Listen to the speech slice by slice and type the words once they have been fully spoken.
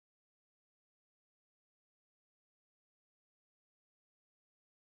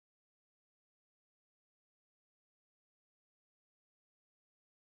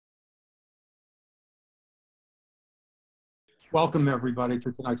Welcome everybody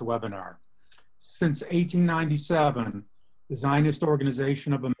to tonight's webinar. Since 1897, the Zionist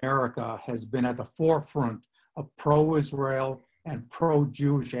Organization of America has been at the forefront of pro-Israel and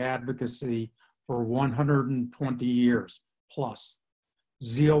pro-Jewish advocacy for 120 years plus.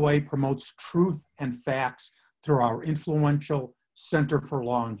 ZOA promotes truth and facts through our influential Center for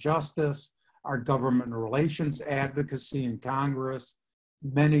Law and Justice, our government relations advocacy in Congress,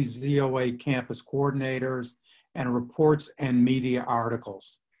 many ZOA campus coordinators, and reports and media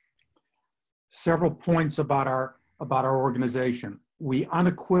articles. Several points about our organization. We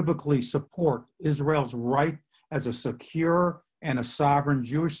unequivocally support Israel's right as a secure and a sovereign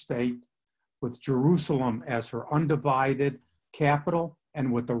Jewish state, with Jerusalem as her undivided capital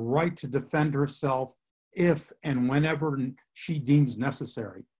and with the right to defend herself if and whenever she deems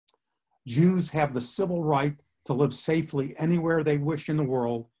necessary. Jews have the civil right to live safely anywhere they wish in the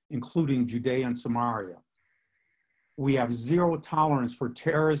world, including Judea and Samaria. We have zero tolerance for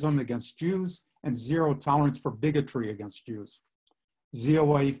terrorism against Jews and zero tolerance for bigotry against Jews.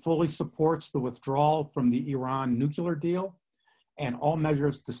 ZOA fully supports the withdrawal from the Iran nuclear deal and all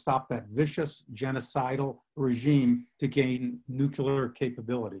measures to stop that vicious genocidal regime to gain nuclear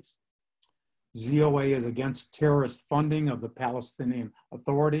capabilities. ZOA is against terrorist funding of the Palestinian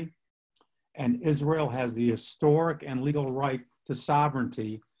Authority, and Israel has the historic and legal right to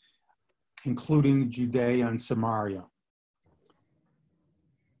sovereignty, including Judea and Samaria.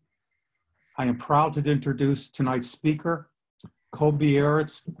 I am proud to introduce tonight's speaker. Kobi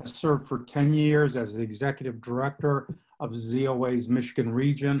Erez has served for 10 years as the executive director of ZOA's Michigan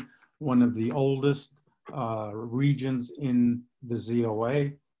region, one of the oldest regions in the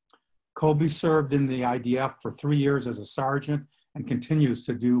ZOA. Kobi served in the IDF for 3 years as a sergeant and continues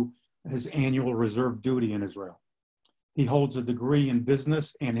to do his annual reserve duty in Israel. He holds a degree in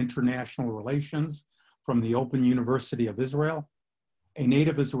business and international relations from the Open University of Israel. A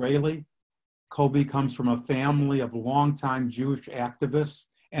native Israeli, Kobi comes from a family of longtime Jewish activists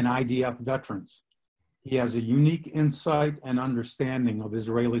and IDF veterans. He has a unique insight and understanding of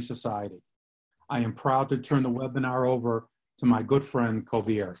Israeli society. I am proud to turn the webinar over to my good friend,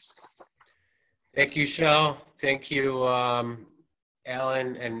 Kobi Erez. Thank you, Shel. Thank you,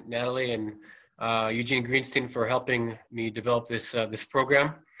 Alan and Natalie and Eugene Greenstein for helping me develop this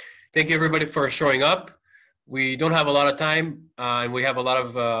program. Thank you everybody for showing up. We don't have a lot of time and we have a lot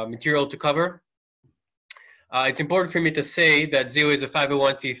of material to cover. It's important for me to say that ZOA is a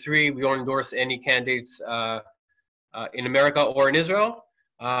 501c3. We don't endorse any candidates in America or in Israel.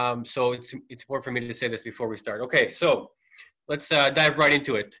 So it's important for me to say this before we start. Okay, so let's dive right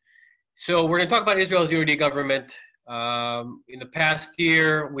into it. So we're going to talk about Israel's unity government. In the past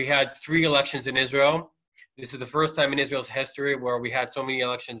year, we had 3 elections in Israel. This is the first time in Israel's history where we had so many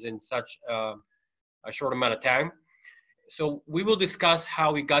elections in such a short amount of time. So we will discuss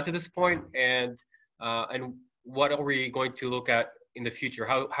how we got to this point and what are we going to look at in the future,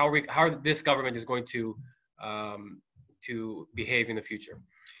 how this government is going to behave in the future.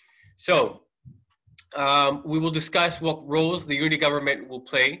 So we will discuss what roles the unity government will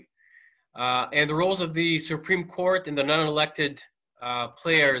play and the roles of the Supreme Court and the non-elected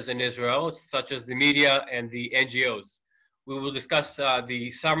players in Israel, such as the media and the NGOs. We will discuss the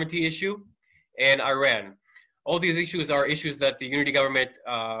sovereignty issue and Iran. All these issues are issues that the unity government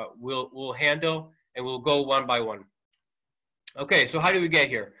will handle, and we'll go one by one. Okay, so how do we get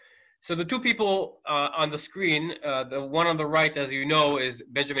here? So the 2 people on the screen, the one on the right, as you know, is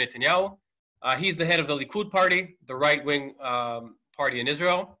Benjamin Netanyahu. He's the head of the Likud party, the right-wing party in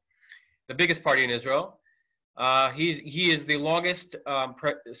Israel, the biggest party in Israel. He is the longest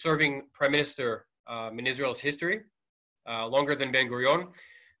serving prime minister in Israel's history, longer than Ben-Gurion.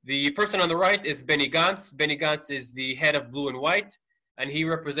 The person on the right is Benny Gantz. Benny Gantz is the head of Blue and White, and he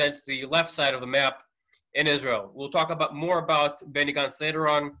represents the left side of the map in Israel. We'll talk more about Benny Gantz later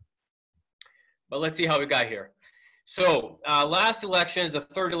on, but let's see how we got here. So last elections, the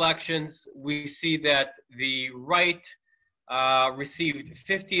 3rd elections, we see that the right received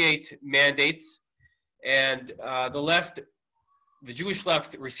 58 mandates, and the left, the Jewish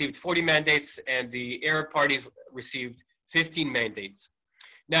left, received 40 mandates, and the Arab parties received 15 mandates.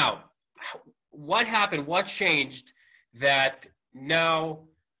 Now, what happened? What changed that now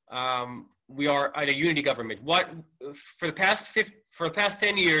we are at a unity government? For the past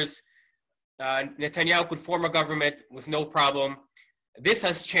 10 years, Netanyahu could form a government with no problem. This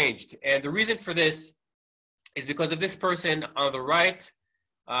has changed, and the reason for this is because of this person on the right.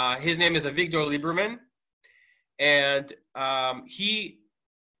 His name is Avigdor Lieberman, and he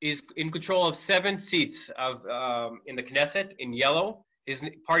is in control of 7 seats in the Knesset in yellow. His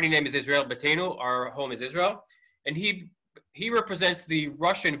party name is Israel Beitenu. Our home is Israel. And he he represents the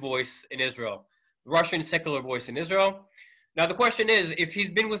Russian voice in Israel, Russian secular voice in Israel. Now the question is, if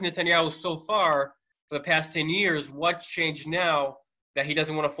he's been with Netanyahu so far for the past 10 years, what's changed now that he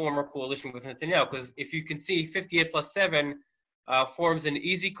doesn't want to form a coalition with Netanyahu? Because if you can see, 58 plus 7 forms an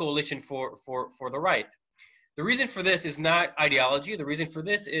easy coalition for the right. The reason for this is not ideology. The reason for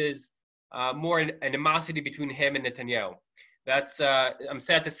this is more an animosity between him and Netanyahu. That's I'm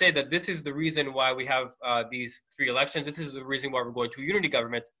sad to say that this is the reason why we have these 3 elections. This is the reason why we're going to a unity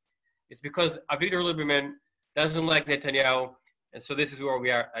government. It's because Avigdor Lieberman doesn't like Netanyahu, and so this is where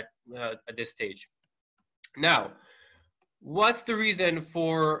we are at this stage. Now, what's the reason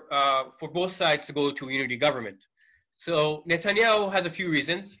for both sides to go to a unity government? So Netanyahu has a few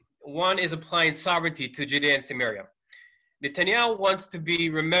reasons. One is applying sovereignty to Judea and Samaria. Netanyahu wants to be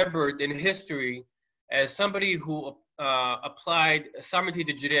remembered in history as somebody who applied sovereignty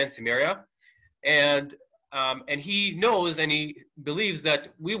to Judea and Samaria, and he knows and he believes that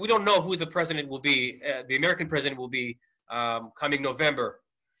we don't know who the president will be, the American president will be coming November.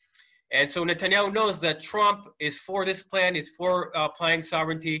 And so Netanyahu knows that Trump is for this plan, is for applying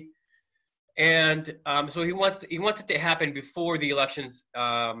sovereignty, and so he wants it to happen before the elections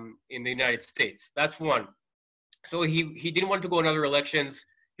in the United States. That's one. So he didn't want to go in other elections.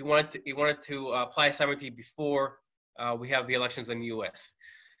 He wanted to apply sovereignty before we have the elections in the U.S.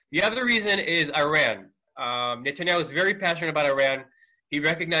 The other reason is Iran. Netanyahu is very passionate about Iran. He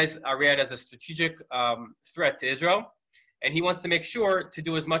recognized Iran as a strategic threat to Israel, and he wants to make sure to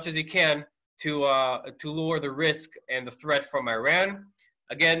do as much as he can to lower the risk and the threat from Iran.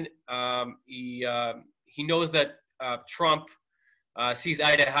 Again, he knows that Trump sees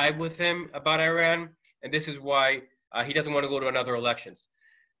eye to eye with him about Iran, and this is why he doesn't want to go to another elections.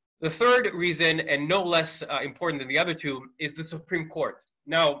 The third reason, and no less important than the other two, is the Supreme Court.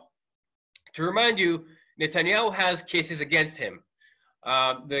 Now, to remind you, Netanyahu has cases against him.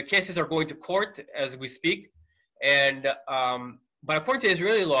 The cases are going to court as we speak, and but according to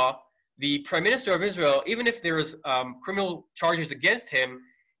Israeli law, the Prime Minister of Israel, even if there is criminal charges against him,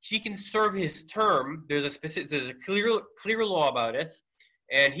 he can serve his term. There's a clear law about it,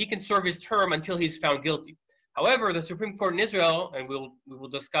 and he can serve his term until he's found guilty. However, the Supreme Court in Israel, and we will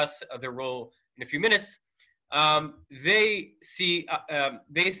discuss their role in a few minutes, they see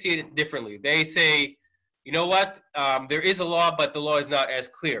it differently. They say, you know what, there is a law, but the law is not as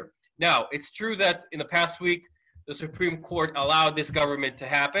clear. Now, it's true that in the past week, the Supreme Court allowed this government to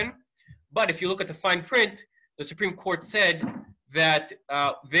happen, but if you look at the fine print, the Supreme Court said that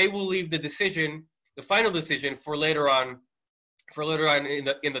they will leave the decision, the final decision, for later on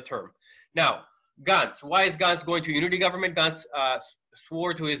in the term. Now, Gantz, why is Gantz going to unity government? Gantz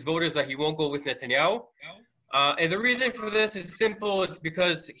swore to his voters that he won't go with Netanyahu. And the reason for this is simple. It's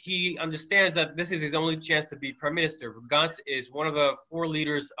because he understands that this is his only chance to be prime minister. Gantz is one of the 4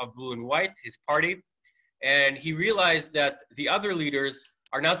 leaders of Blue and White, his party. And he realized that the other leaders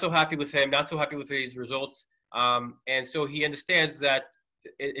are not so happy with him, not so happy with his results. And so he understands that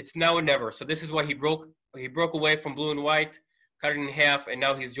it's now or never. So this is why he broke away from Blue and White, cut it in half, and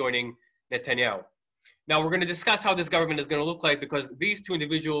now he's joining Netanyahu. Now we're going to discuss how this government is going to look like, because these 2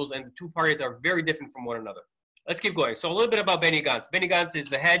 individuals and the 2 parties are very different from one another. Let's keep going. So a little bit about Benny Gantz. Benny Gantz was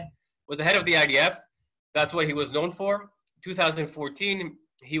the head of the IDF. That's what he was known for. 2014,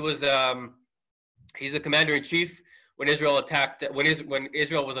 he's the commander-in-chief when Israel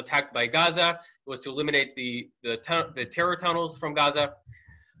was attacked by Gaza. It was to eliminate the terror tunnels from Gaza.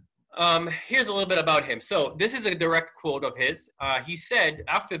 Here's a little bit about him. So this is a direct quote of his. He said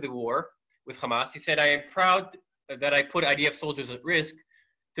after the war with Hamas, he said, "I am proud that I put IDF soldiers at risk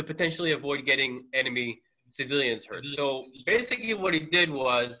to potentially avoid getting enemy civilians hurt." So basically what he did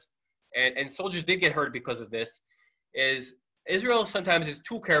was, and soldiers did get hurt because of this, is Israel sometimes is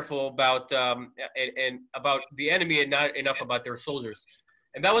too careful about and about the enemy and not enough about their soldiers.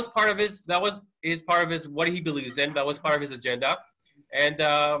 And that was part of his what he believes in. That was part of his agenda. And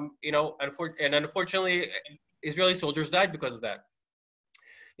unfortunately, Israeli soldiers died because of that.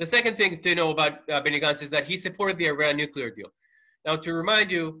 The second thing to know about Benny Gantz is that he supported the Iran nuclear deal. Now, to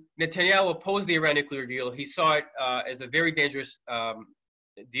remind you, Netanyahu opposed the Iran nuclear deal. He saw it as a very dangerous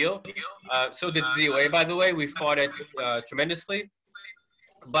deal. So did ZOA, by the way. We fought it tremendously.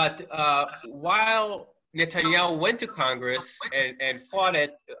 But while Netanyahu went to Congress and fought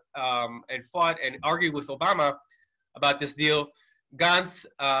and argued with Obama about this deal, Gantz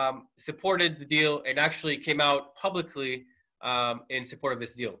supported the deal and actually came out publicly in support of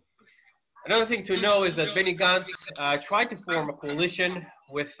this deal. Another thing to know is that Benny Gantz tried to form a coalition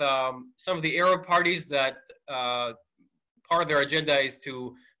with some of the Arab parties that part of their agenda is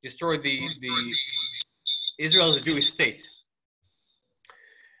to destroy Israel as a Jewish state.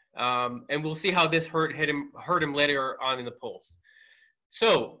 And we'll see how this hurt him later on in the polls.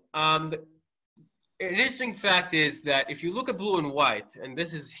 So an interesting fact is that if you look at blue and white, and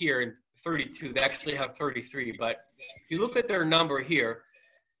this is here in 32, they actually have 33, but if you look at their number here,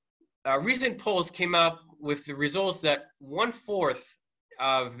 recent polls came up with the results that 1/4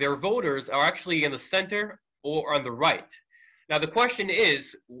 of their voters are actually in the center or on the right. Now the question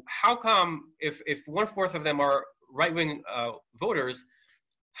is, how come if 1/4 of them are right-wing voters,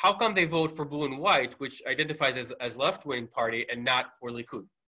 how come they vote for blue and white, which identifies as left-wing party, and not for Likud?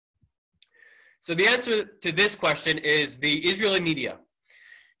 So the answer to this question is the Israeli media.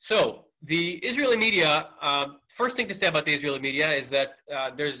 So the Israeli media, first thing to say about the Israeli media is that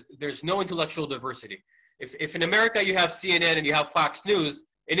there's no intellectual diversity. If in America you have CNN and you have Fox News,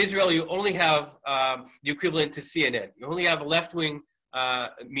 in Israel you only have the equivalent to CNN. You only have left-wing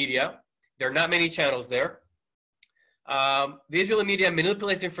media. There are not many channels there. The Israeli media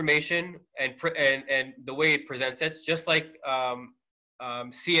manipulates information and the way it presents it, just like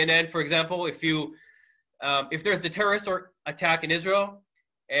CNN, for example. If there's a terrorist attack in Israel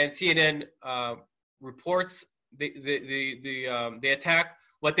and CNN reports the attack,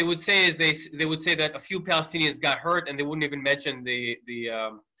 what they would say is they would say that a few Palestinians got hurt, and they wouldn't even mention the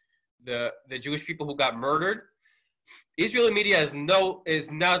Jewish people who got murdered. Israeli media is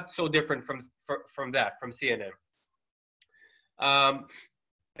not so different from CNN.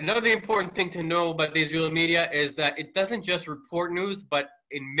 Another important thing to know about the Israeli media is that it doesn't just report news, but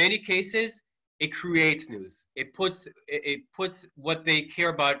in many cases, it creates news. It puts what they care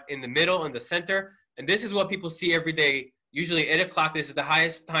about in the middle, in the center, and this is what people see every day. Usually 8 o'clock, this is the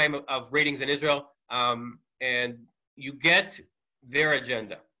highest time of ratings in Israel, and you get their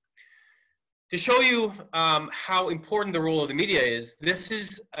agenda. To show you how important the role of the media is, this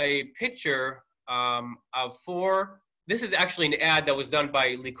is a picture this is actually an ad that was done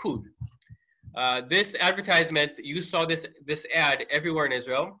by Likud. This advertisement, you saw this ad everywhere in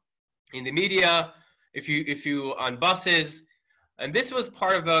Israel, in the media, if you on buses, and this was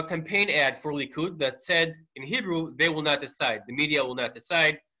part of a campaign ad for Likud that said in Hebrew, they will not decide, the media will not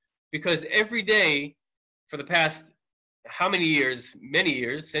decide, because every day for the past many years,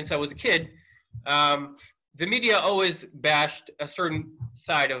 since I was a kid, the media always bashed a certain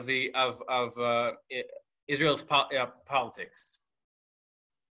side of Israel's politics.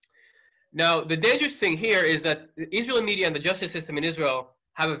 Now, the dangerous thing here is that the Israeli media and the justice system in Israel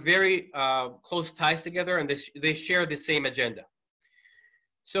have a very close ties together, and they share the same agenda.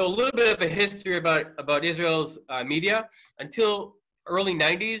 So a little bit of a history about Israel's media. Until early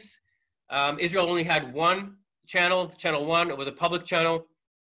 90s, Israel only had one channel, Channel 1. It was a public channel,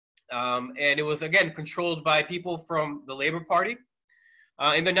 and it was, again, controlled by people from the Labor Party.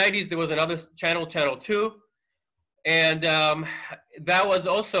 In the 90s, there was another channel, Channel 2, and that was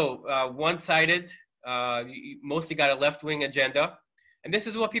also one-sided, mostly got a left-wing agenda, and this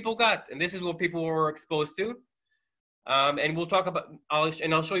is what people got, and this is what people were exposed to. And we'll talk about, I'll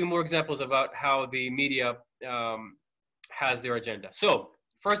show you more examples about how the media has their agenda. So,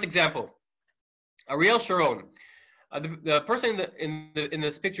 first example, Ariel Sharon. The person in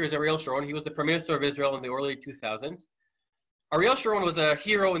this picture is Ariel Sharon. He was the Prime Minister of Israel in the early 2000s. Ariel Sharon was a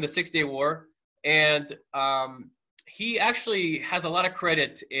hero in the 6-Day War, and he actually has a lot of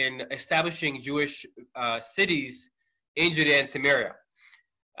credit in establishing Jewish cities in Judea and Samaria.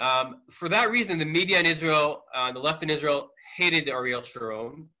 For that reason, the media in Israel, the left in Israel, hated Ariel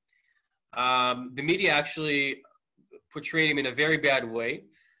Sharon. The media actually portrayed him in a very bad way.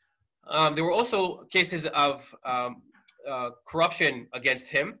 There were also cases of corruption against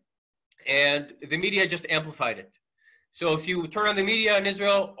him, and the media just amplified it. So if you turn on the media in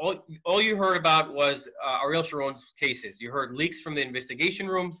Israel, all you heard about was Ariel Sharon's cases. You heard leaks from the investigation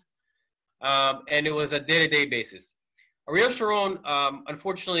rooms, and it was a day-to-day basis. Ariel Sharon,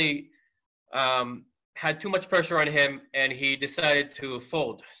 unfortunately, had too much pressure on him, and he decided to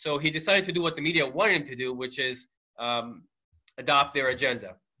fold. So he decided to do what the media wanted him to do, which is adopt their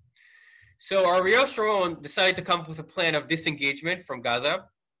agenda. So Ariel Sharon decided to come up with a plan of disengagement from Gaza.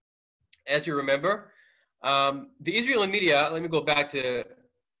 As you remember, the Israeli media, let me go back to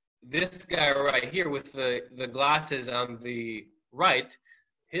this guy right here with the glasses on the right.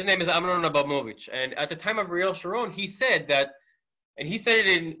 His name is Amnon Abramovich, and at the time of Ariel Sharon, he said that, and he said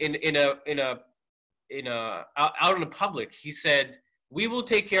it out in the public. He said, "We will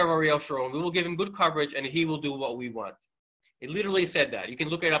take care of Ariel Sharon. We will give him good coverage, and he will do what we want." He literally said that. You can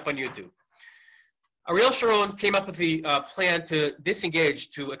look it up on YouTube. Ariel Sharon came up with the plan to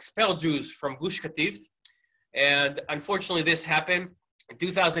disengage, to expel Jews from Gush Katif, and unfortunately, this happened in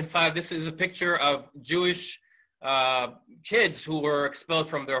 2005. This is a picture of Jewish kids who were expelled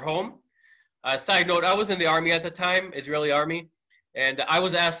from their home. Side note, I was in the army at the time, Israeli army, and I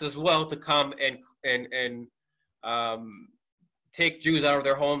was asked as well to come and take Jews out of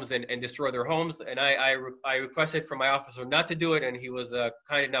their homes and destroy their homes. And I requested from my officer not to do it, and he was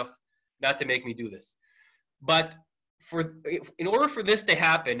kind enough not to make me do this. But in order for this to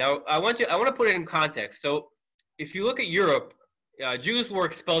happen, now I want to put it in context. So if you look at Europe, Jews were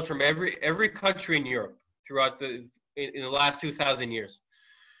expelled from every country in Europe throughout in the last 2,000 years.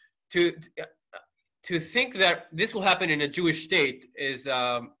 To think that this will happen in a Jewish state is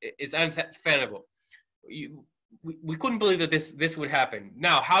unfathomable. We couldn't believe that this would happen.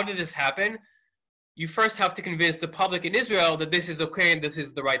 Now, how did this happen? You first have to convince the public in Israel that this is okay and this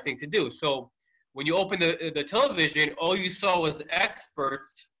is the right thing to do. So when you open the television, all you saw was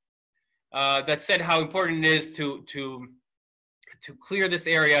experts that said how important it is to clear this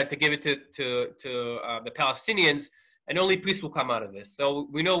area, to give it to the Palestinians, and only peace will come out of this. So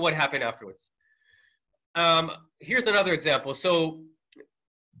we know what happened afterwards. Here's another example. So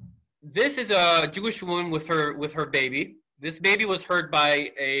this is a Jewish woman with her baby. This baby was hurt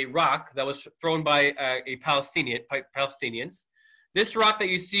by a rock that was thrown by Palestinians. This rock that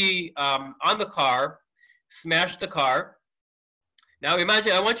you see on the car smashed the car. Now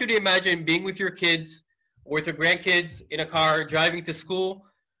imagine, I want you to imagine being with your kids or with your grandkids in a car, driving to school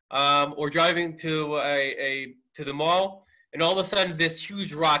or driving to the mall, and all of a sudden this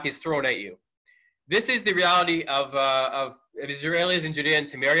huge rock is thrown at you. This is the reality of Israelis in Judea and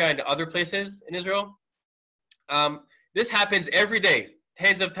Samaria and other places in Israel. This happens every day,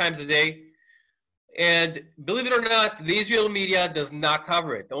 tens of times a day. And believe it or not, the Israeli media does not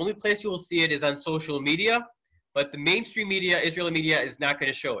cover it. The only place you will see it is on social media, but the mainstream media, Israeli media, is not going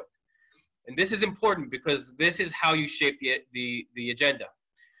to show it. And this is important because this is how you shape the agenda.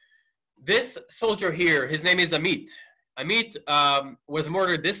 This soldier here, his name is Amit. Amit was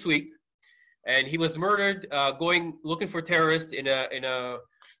murdered this week, and he was murdered looking for terrorists in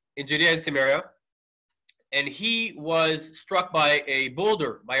Judea and Samaria. And he was struck by a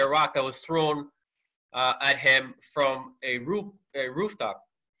boulder, by a rock that was thrown at him from a rooftop.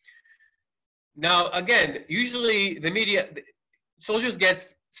 Now, again, usually the media, soldiers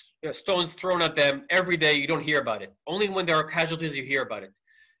get stones thrown at them every day. You don't hear about it. Only when there are casualties, you hear about it.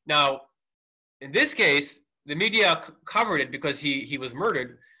 Now, in this case, the media covered it because he was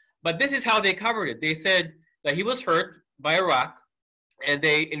murdered. But this is how they covered it. They said that he was hurt by a rock, and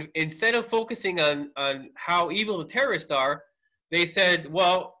they, instead of focusing on how evil the terrorists are, they said,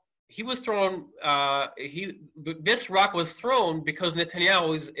 well, he was thrown. This rock was thrown because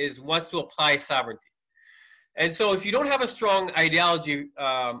Netanyahu wants to apply sovereignty. And so, if you don't have a strong ideology,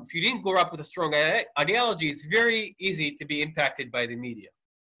 if you didn't grow up with a strong ideology, it's very easy to be impacted by the media.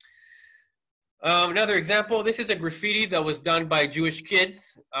 Another example, this is a graffiti that was done by Jewish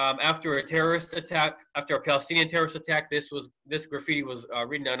kids after a terrorist attack, after a Palestinian terrorist attack. This graffiti was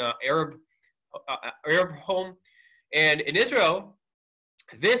written on an Arab home. And in Israel,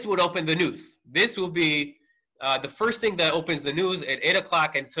 this would open the news. This will be the first thing that opens the news at 8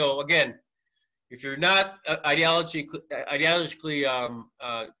 o'clock. And so again, if you're not ideologically,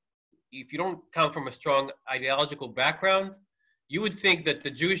 if you don't come from a strong ideological background, you would think that the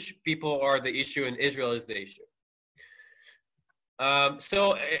Jewish people are the issue and Israel is the issue. And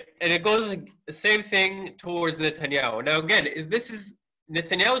it goes the same thing towards Netanyahu. Now, again,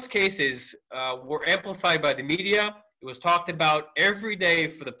 Netanyahu's cases were amplified by the media. It was talked about every day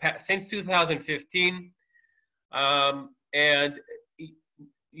since 2015. And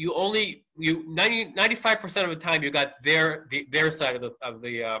 95% of the time you got their side of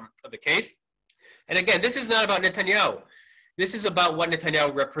the case. And again, this is not about Netanyahu. This is about what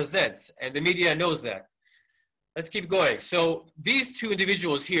Netanyahu represents, and the media knows that. Let's keep going. So these two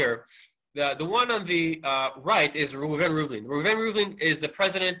individuals here, the one on the right is Reuven Rivlin. Reuven Rivlin is the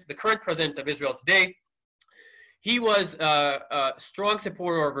current president of Israel today. He was a strong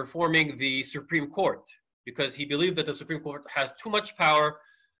supporter of reforming the Supreme Court because he believed that the Supreme Court has too much power,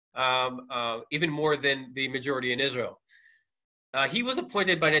 even more than the majority in Israel. He was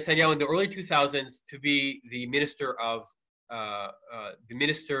appointed by Netanyahu in the early 2000s to be the Minister of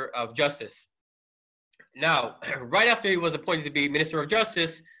Justice. Now, right after he was appointed to be Minister of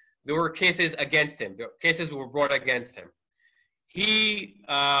Justice, there were cases against him. The cases were brought against him. He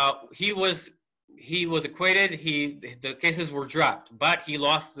was acquitted. The cases were dropped, but he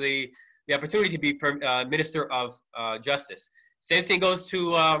lost the opportunity to be Minister of Justice. Same thing goes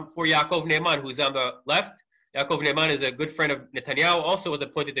to for Yaakov Neiman, who's on the left. Yaakov Neiman is a good friend of Netanyahu. Also was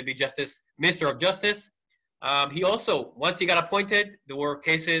appointed to be Minister of Justice. He also, once he got appointed, there were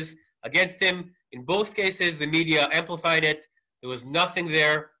cases against him. In both cases, the media amplified it. There was nothing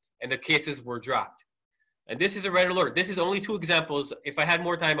there, and the cases were dropped. And this is a red alert. This is only 2 examples. If I had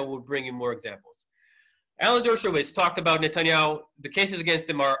more time, I would bring you more examples. Alan Dershowitz talked about Netanyahu. The cases against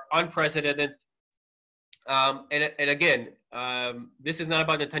him are unprecedented. And again, this is not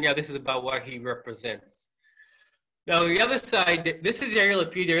about Netanyahu. This is about what he represents. Now, the other side, this is Yair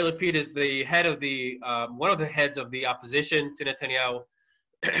Lapid. Yair Lapid is the head of the, one of the heads of the opposition to Netanyahu.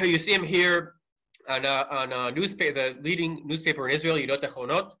 You see him here on a newspaper, the leading newspaper in Israel, Yedot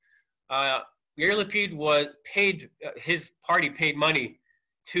Achronot. Yair Lapid was paid, his party paid money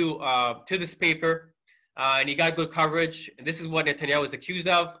to this paper, and he got good coverage. And this is what Netanyahu was accused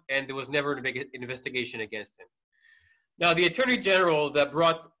of, and there was never an investigation against him. Now, the attorney general that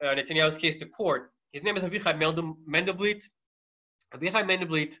brought Netanyahu's case to court, his name is Avichai Mendelblit. Avichai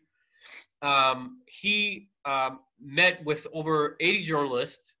Mendelblit, he met with over 80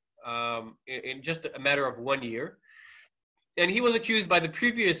 journalists in just a matter of 1 year. And he was accused by the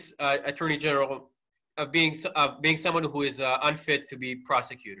previous attorney general of being someone who is unfit to be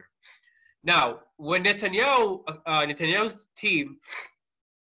prosecutor. Now, when Netanyahu's team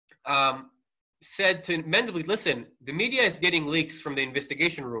said to Mendelblit, listen, the media is getting leaks from the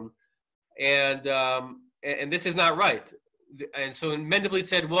investigation room, and this is not right. And so Mendelblit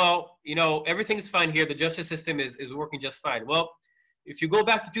said, well, you know, everything's fine here. The justice system is working just fine. Well, if you go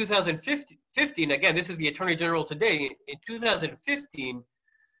back to 2015, again, this is the attorney general today. In 2015,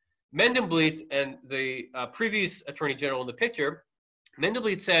 Mendelblit and the previous attorney general in the picture,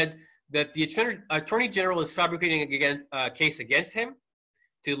 Mendelblit said that the attorney general is fabricating a case against him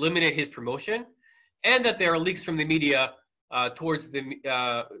to eliminate his promotion, and that there are leaks from the media towards the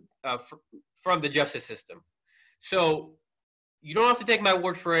from the justice system. So you don't have to take my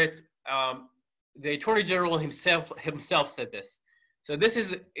word for it. The attorney general himself said this. So this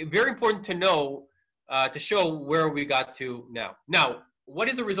is very important to know, to show where we got to now. Now, what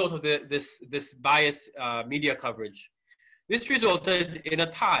is the result of this biased media coverage? This resulted in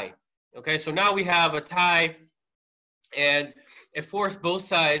a tie. Okay, so now we have a tie, and it forced both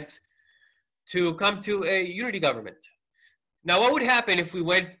sides to come to a unity government. Now, what would happen if we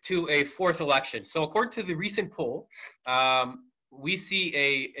went to a 4th election? So according to the recent poll, we see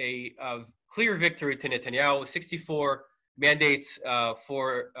a clear victory to Netanyahu, 64 mandates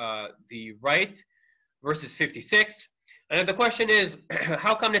for the right versus 56. And the question is,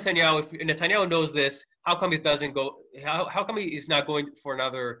 how come Netanyahu, if Netanyahu knows this, how come he doesn't go, how come he is not going for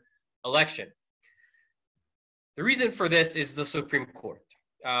another election? The reason for this is the Supreme Court.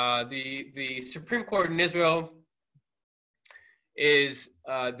 The Supreme Court in Israel is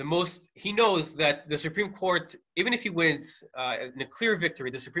the most, he knows that the Supreme Court, even if he wins in a clear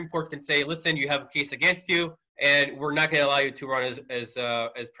victory, the Supreme Court can say, listen, you have a case against you, and we're not going to allow you to run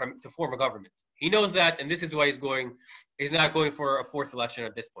to form a government. He knows that, and this is why he's not going for a 4th election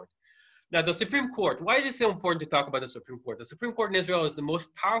at this point. Now, the Supreme Court, why is it so important to talk about the Supreme Court? The Supreme Court in Israel is the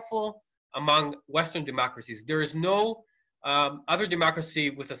most powerful among Western democracies. There is no other democracy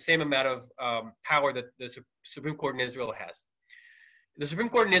with the same amount of power that the Supreme Court in Israel has. The Supreme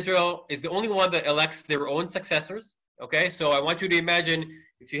Court in Israel is the only one that elects their own successors. Okay, so I want you to imagine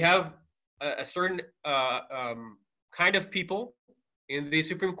if you have a certain kind of people in the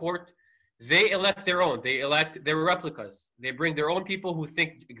Supreme Court, they elect their own. They elect their replicas. They bring their own people who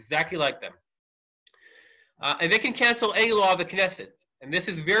think exactly like them. And they can cancel any law of the Knesset. And this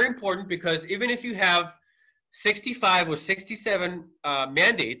is very important because even if you have 65 or 67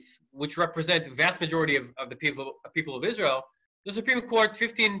 mandates, which represent the vast majority of the people of Israel, the Supreme Court,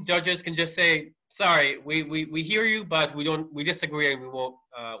 15 judges can just say, sorry, we hear you, but we disagree, and we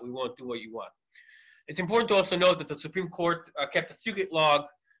won't do what you want. It's important to also note that the Supreme Court kept a secret log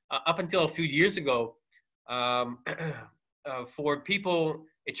up until a few years ago for people,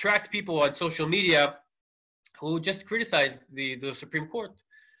 it tracked people on social media who just criticized the Supreme Court.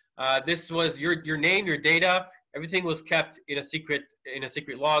 This was your name, your data, everything was kept in a secret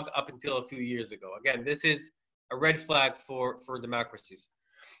log up until a few years ago. Again, this is a red flag for democracies.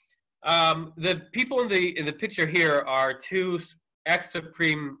 The people in the picture here are 2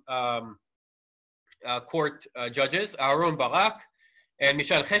 ex-Supreme Court judges, Aaron Barak and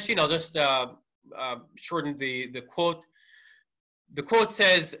Michel Cheshin. I'll just shorten the quote. The quote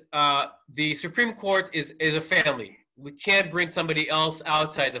says, the Supreme Court is a family. We can't bring somebody else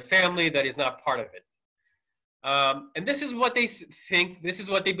outside the family that is not part of it. And this is what they think, this is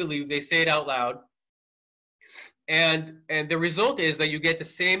what they believe, they say it out loud. And the result is that you get the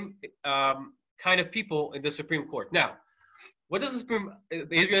same kind of people in the Supreme Court. Now, what does the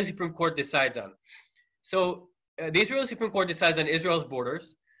Israeli Supreme Court decides on? So the Israeli Supreme Court decides on Israel's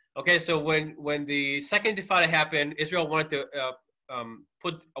borders, Okay, so when the second Intifada happened, Israel wanted to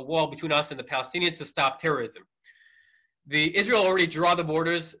put a wall between us and the Palestinians to stop terrorism. The Israel already draw the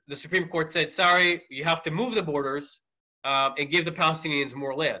borders. The Supreme Court said, sorry, you have to move the borders and give the Palestinians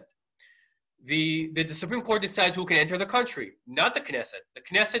more land. The Supreme Court decides who can enter the country, not the Knesset. The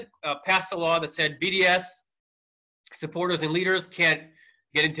Knesset passed a law that said BDS supporters and leaders can't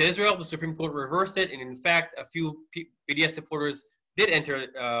get into Israel. The Supreme Court reversed it, and in fact, a few BDS supporters did enter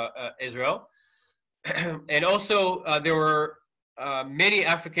Israel. And also, there were many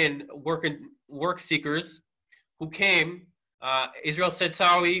African work seekers who came. Israel said,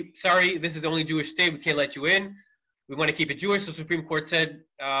 sorry, this is the only Jewish state. We can't let you in. We want to keep it Jewish. The Supreme Court said,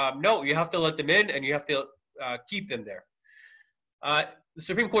 no, you have to let them in, and you have to keep them there. The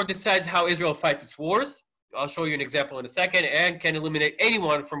Supreme Court decides how Israel fights its wars. I'll show you an example in a second, and can eliminate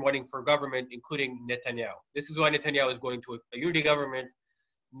anyone from running for government, including Netanyahu. This is why Netanyahu is going to a unity government,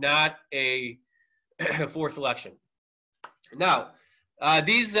 not a fourth election. Now,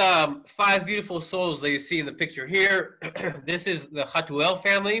 these 5 beautiful souls that you see in the picture here, this is the Hatuel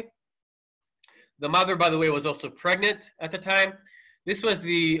family. The mother, by the way, was also pregnant at the time. This was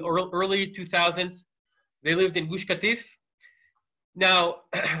the early 2000s. They lived in Gush Katif. Now,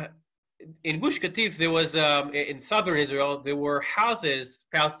 in Gush Katif, there was, in southern Israel, there were houses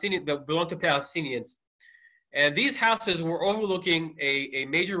that belonged to Palestinians. And these houses were overlooking a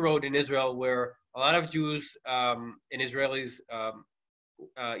major road in Israel where a lot of Jews and Israelis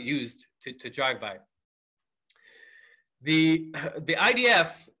used to drive by. The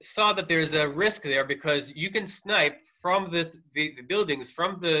IDF saw that there's a risk there because you can snipe from the buildings,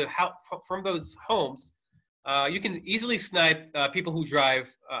 from those homes. You can easily snipe people who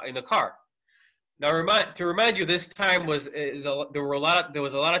drive in the car. Now, to remind you, this time there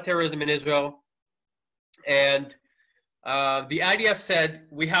was a lot of terrorism in Israel, and the IDF said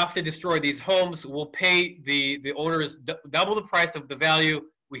we have to destroy these homes. We'll pay the owners double the price of the value.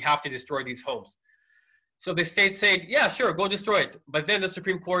 We have to destroy these homes. So the state said, yeah, sure, go destroy it. But then the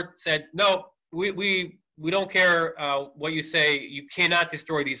Supreme Court said, no, we don't care what you say. You cannot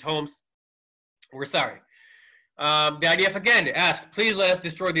destroy these homes. We're sorry. The IDF again asked, please let us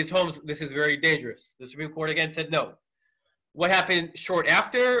destroy these homes. This is very dangerous. The Supreme Court again said no. What happened short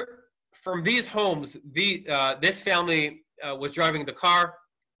after? From these homes, this family was driving the car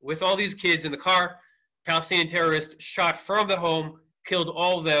with all these kids in the car. Palestinian terrorists shot from the home, killed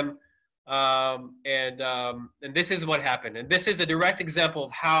all of them. And this is what happened. And this is a direct example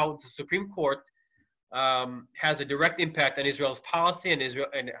of how the Supreme Court has a direct impact on Israel's policy and Israel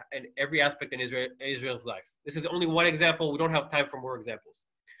and every aspect in Israel's life. This is only one example. We don't have time for more examples.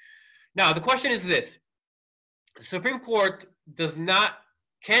 Now, the question is this. The Supreme Court cannot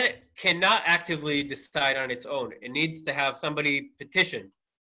actively decide on its own. It needs to have somebody petition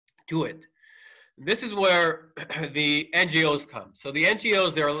to it. This is where the NGOs come. So the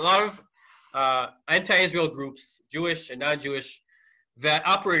NGOs, there are a lot of anti-Israel groups, Jewish and non-Jewish, that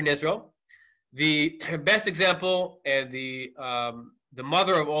operate in Israel. The best example and the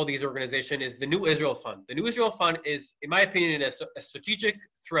mother of all these organizations is the New Israel Fund. The New Israel Fund is, in my opinion, a strategic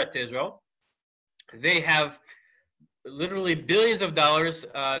threat to Israel. They have literally billions of dollars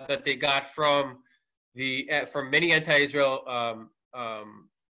that they got from many anti-Israel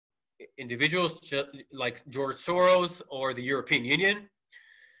individuals like George Soros or the European Union.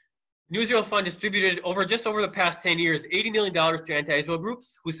 New Israel Fund distributed just over the past 10 years, $80 million to anti-Israel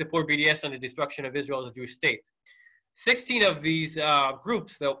groups who support BDS and the destruction of Israel as a Jewish state. 16 of these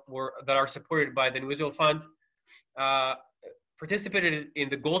groups that are supported by the New Israel Fund participated in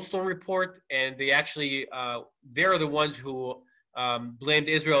the Goldstone report, and they're the ones who blamed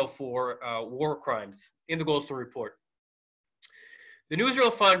Israel for war crimes in the Goldstone report. The New Israel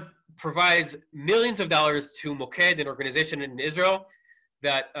Fund provides millions of dollars to Moked, an organization in Israel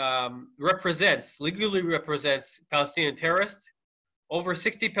that legally represents Palestinian terrorists, over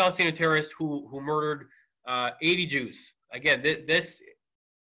 60 Palestinian terrorists who murdered 80 Jews. Again, this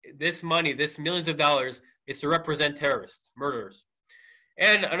money, this millions of dollars, is to represent terrorists, murderers.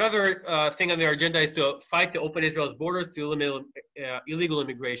 And another thing on their agenda is to fight to open Israel's borders to eliminate illegal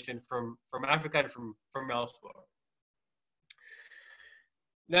immigration from Africa and from elsewhere.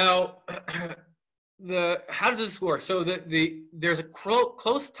 Now, how does this work? So there's a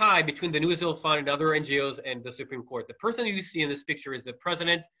close tie between the New Israel Fund and other NGOs and the Supreme Court. The person you see in this picture is the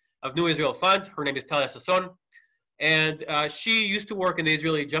president of New Israel Fund. Her name is Talia Sasson. And she used to work in the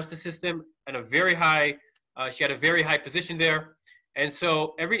Israeli justice system and she had a very high position there. And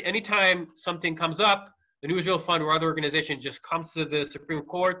so anytime something comes up, the New Israel Fund or other organization just comes to the Supreme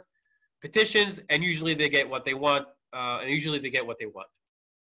Court, petitions, and usually they get what they want.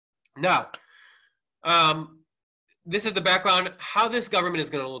 Now, this is the background, how this government is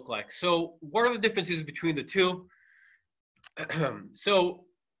going to look like. So what are the differences between the two? So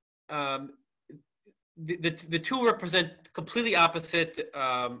the two represent completely opposite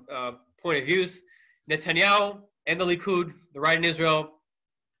point of views. Netanyahu and the Likud, the right in Israel,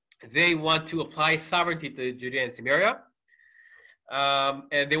 they want to apply sovereignty to Judea and Samaria.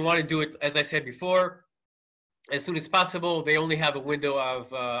 And they want to do it, as I said before, as soon as possible. They only have a window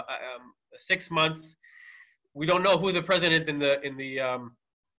of 6 months. We don't know who the president in the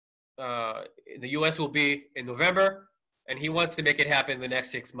U.S. will be in November, and he wants to make it happen in the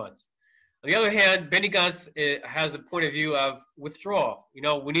next 6 months. On the other hand, Benny Gantz has a point of view of withdrawal. You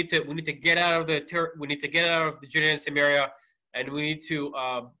know, we need to get out of the Judea and Samaria, and we need to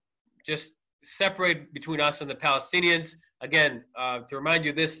just separate between us and the Palestinians. Again, to remind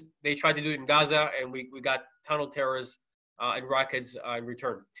you, they tried to do it in Gaza, and we got tunnel terrors and rockets in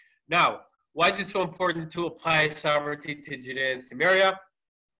return. Now, why is it so important to apply sovereignty to Judea and Samaria?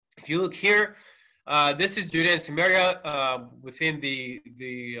 If you look here, this is Judea and Samaria within the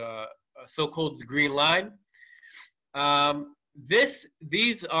so-called green line.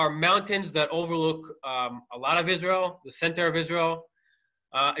 These are mountains that overlook a lot of Israel, the center of Israel.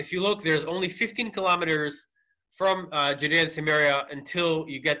 If you look, there's only 15 kilometers from Judea and Samaria until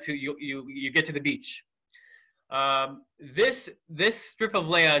you get to you get to the beach. This strip of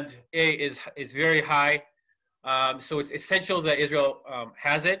land is very high, so it's essential that Israel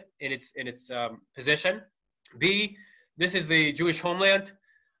has it in its possession. B, this is the Jewish homeland,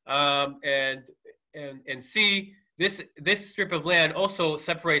 and C, this strip of land also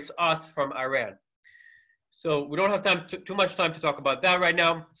separates us from Iran. So we don't have too much time to talk about that right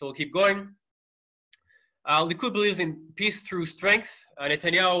now, so we'll keep going. Likud believes in peace through strength.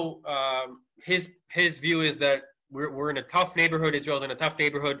 Netanyahu, his view is that we're in a tough neighborhood. Israel's in a tough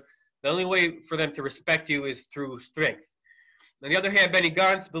neighborhood. The only way for them to respect you is through strength. On the other hand, Benny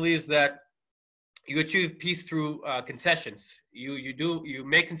Gantz believes that you achieve peace through concessions. You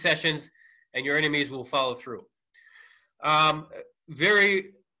make concessions, and your enemies will follow through.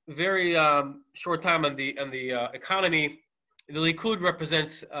 Very short time on the economy. The Likud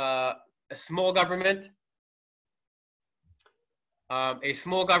represents a small government. A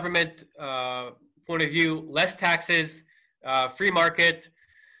small government point of view, less taxes, free market.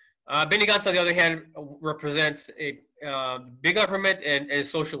 Benny Gantz, on the other hand, represents a big government and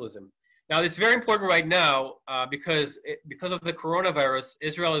socialism. Now, it's very important right now because of the coronavirus.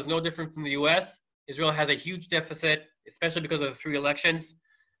 Israel is no different from the U.S. Israel has a huge deficit, especially because of the 3 elections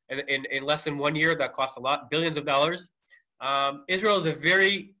in less than 1 year that cost a lot, billions of dollars. Israel is a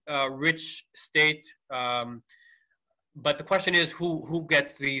very rich state. But the question is who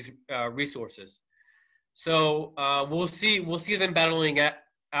gets these resources. So we'll see them battling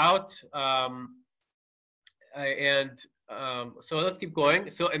out. So let's keep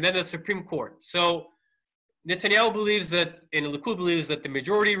going. So and then the Supreme Court. So Netanyahu believes that, and Likud believes that the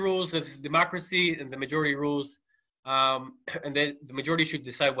majority rules. This is democracy, and the majority rules, and the majority should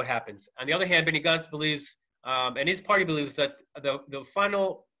decide what happens. On the other hand, Benny Gantz believes, and his party believes, that the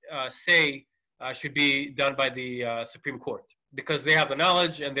final say should be done by the Supreme Court because they have the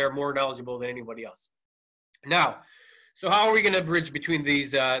knowledge and they're more knowledgeable than anybody else. Now, so how are we going to bridge between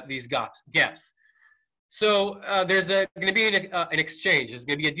these gaps? So there's going to be an exchange. There's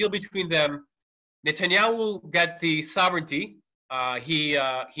going to be a deal between them. Netanyahu will get the sovereignty.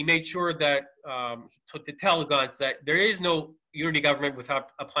 He made sure that to tell Gantz that there is no unity government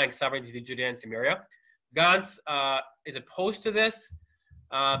without applying sovereignty to Judea and Samaria. Gantz is opposed to this.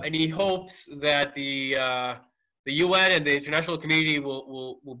 And he hopes that the UN and the international community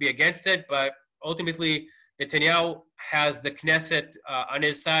will be against it, but ultimately Netanyahu has the Knesset on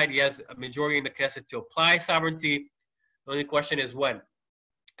his side. He has a majority in the Knesset to apply sovereignty. The only question is when.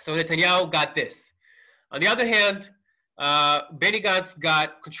 So Netanyahu got this. On the other hand, Benny Gantz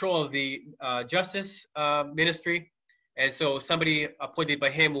got control of the Justice Ministry, and so somebody appointed by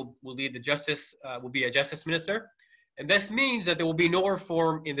him will lead the Justice, will be a Justice Minister. And this means that there will be no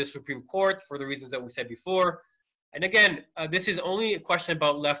reform in the Supreme Court for the reasons that we said before. And again, this is only a question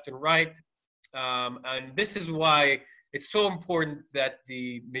about left and right. And this is why it's so important that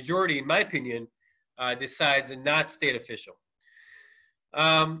the majority, in my opinion, decides and not state official.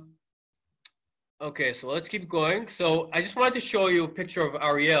 Okay, so let's keep going. So I just wanted to show you a picture of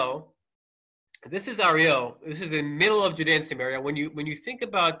Ariel. This is Ariel. This is in the middle of Judea and Samaria. When you think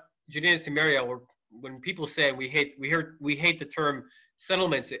about Judea and Samaria, or when people say we hate the term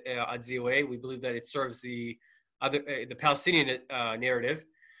settlements at ZOA, we believe that it serves the Palestinian narrative.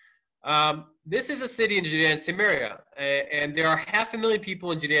 This is a city in Judea and Samaria, and there are 500,000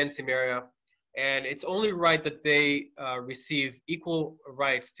 people in Judea and Samaria, and it's only right that they receive equal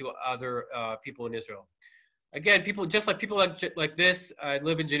rights to other people in Israel. Again, people like this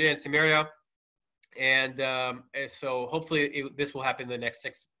live in Judea and Samaria, and so hopefully this will happen in the next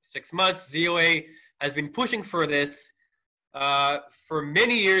six months. ZOA has been pushing for this for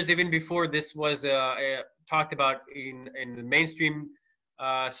many years, even before this was talked about in the mainstream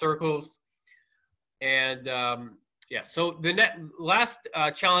circles. And yeah, so the last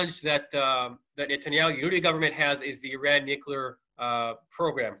challenge that that Netanyahu Yehudi government has is the Iran nuclear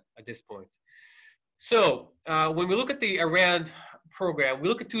program at this point. So when we look at the Iran program, we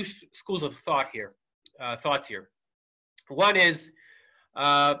look at two schools of thoughts here. One is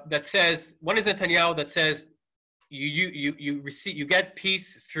Netanyahu that says you get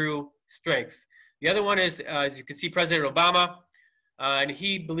peace through strength. The other one is, as you can see, President Obama, and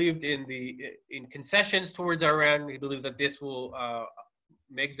he believed in concessions towards Iran. He believed that this will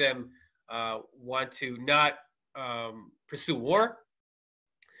make them want to not pursue war.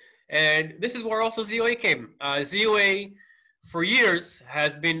 And this is where also ZOA came. ZOA, for years,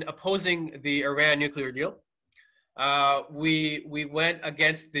 has been opposing the Iran nuclear deal. We went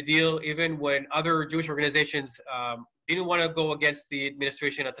against the deal even when other Jewish organizations didn't want to go against the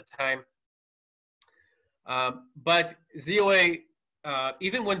administration at the time. But ZOA,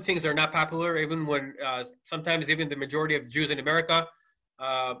 even when things are not popular, even when sometimes even the majority of Jews in America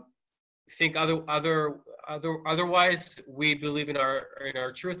think otherwise, we believe in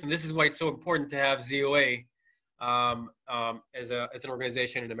our truth, and this is why it's so important to have ZOA as an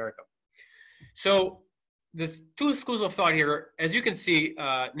organization in America. So the two schools of thought here, as you can see,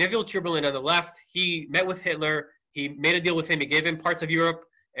 Neville Chamberlain on the left, he met with Hitler, he made a deal with him, he gave him parts of Europe,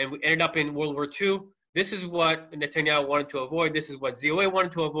 and we ended up in World War II. This is what Netanyahu wanted to avoid. This is what ZOA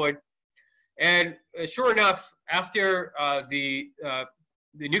wanted to avoid. And sure enough, after the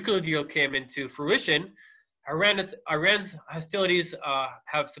nuclear deal came into fruition, Iran's hostilities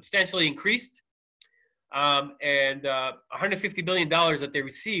have substantially increased. And $150 billion that they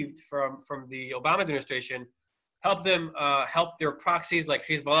received from the Obama administration helped them help their proxies like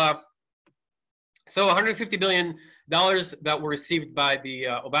Hezbollah. So $150 billion that were received by the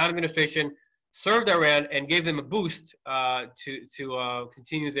Obama administration served Iran and gave them a boost to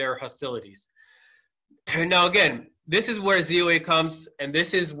continue their hostilities. Now again, this is where ZOA comes, and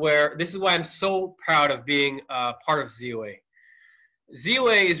this is why I'm so proud of being part of ZOA.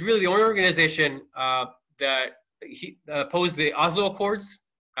 ZOA is really the only organization that opposed the Oslo Accords,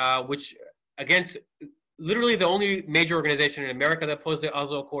 which against literally the only major organization in America that opposed the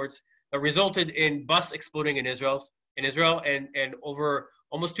Oslo Accords, that resulted in buses exploding in Israel and over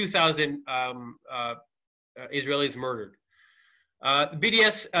almost 2,000 Israelis murdered.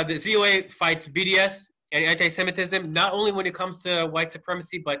 BDS, the ZOA fights BDS and anti-Semitism, not only when it comes to white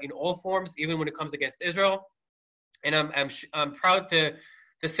supremacy, but in all forms, even when it comes against Israel. And I'm proud to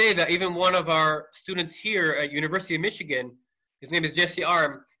say that even one of our students here at University of Michigan, his name is Jesse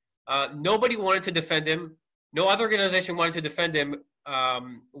Arm, nobody wanted to defend him. No other organization wanted to defend him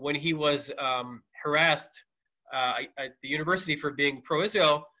when he was harassed at the university for being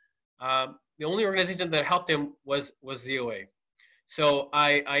pro-Israel. The only organization that helped him was ZOA. So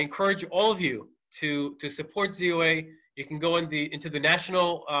I encourage all of you to support ZOA. You can go into the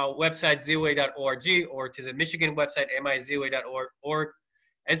national website, ZOA.org, or to the Michigan website, mizoa.org,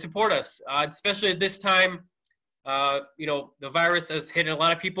 and support us, especially at this time. The virus has hit a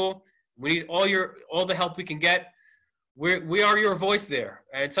lot of people. We need all the help we can get. We are your voice there,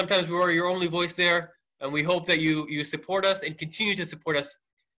 and sometimes we are your only voice there, and we hope that you support us and continue to support us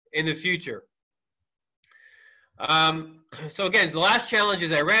in the future. So again, the last challenge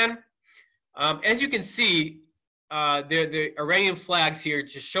is Iran. As you can see, the Iranian flags here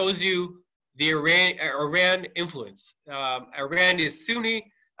just shows you the Iran influence. Iran is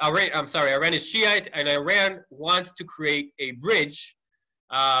Sunni. Iran is Shiite, and Iran wants to create a bridge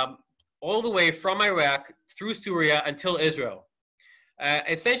all the way from Iraq through Syria until Israel.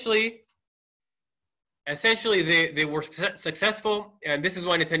 Essentially, they were successful, and this is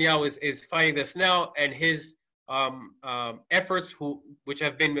why Netanyahu is fighting this now, and his efforts, which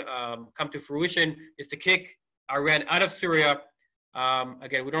have been come to fruition, is to kick Iran out of Syria.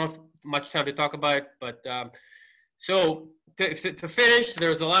 Again, we don't have much time to talk about it, but so to finish,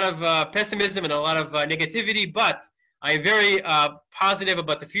 there's a lot of pessimism and a lot of negativity, but I am very positive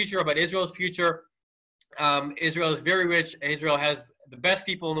about the future, about Israel's future. Israel is very rich. Israel has the best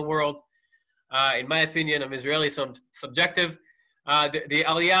people in the world. In my opinion, I'm Israeli, so I'm subjective. The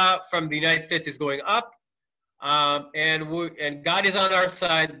aliyah from the United States is going up. and God is on our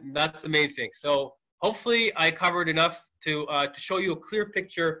side. That's the main thing. So hopefully I covered enough to show you a clear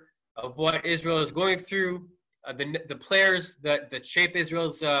picture of what Israel is going through, the players that shape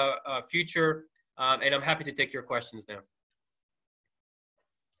Israel's future, and I'm happy to take your questions now.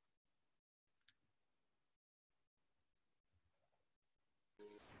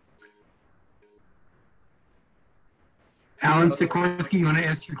 Alan Sikorsky, you want to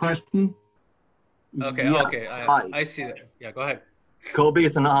ask your question? Okay, Yes. okay, Hi. I see that. Yeah, go ahead. Kobi,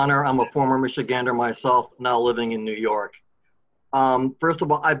 it's an honor. I'm a former Michigander myself, now living in New York. First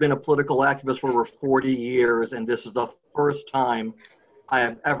of all, I've been a political activist for over 40 years, and this is the first time I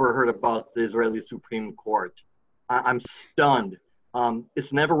have ever heard about the Israeli Supreme Court. I'm stunned.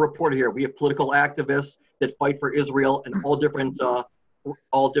 It's never reported here. We have political activists that fight for Israel in all different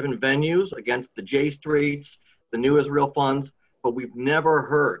venues against the J Streets, the New Israel Funds, but we've never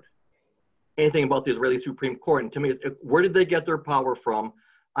heard anything about the Israeli Supreme Court. And to me, where did they get their power from?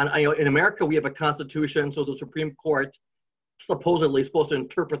 And in America, we have a constitution, so the Supreme Court supposedly is supposed to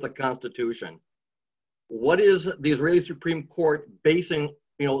interpret the Constitution. What is the Israeli Supreme Court basing,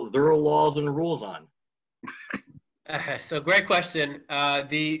 their laws and rules on? So great question.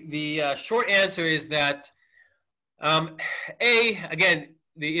 The short answer is that, again,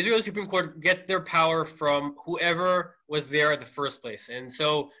 the Israeli Supreme Court gets their power from whoever was there in the first place. And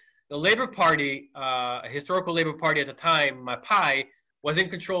so the Labor Party, a historical Labor Party at the time, Mapai, was in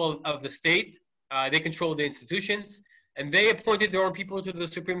control of the state. They controlled the institutions, and they appointed their own people to the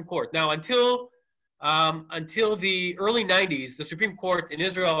Supreme Court. Now, until the early 90s, the Supreme Court in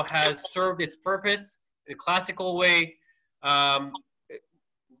Israel has served its purpose in a classical way.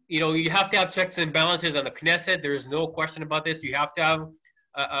 You have to have checks and balances on the Knesset. There is no question about this. You have to have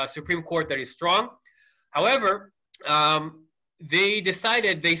a Supreme Court that is strong. However, they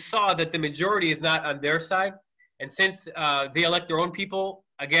saw that the majority is not on their side. And since they elect their own people,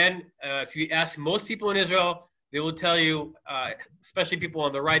 again, if you ask most people in Israel, they will tell you, especially people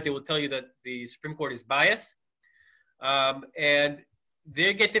on the right, they will tell you that the Supreme Court is biased. And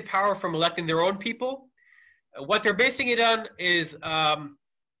they get the power from electing their own people. What they're basing it on is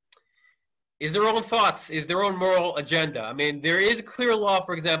their own thoughts, is their own moral agenda. I mean, there is a clear law,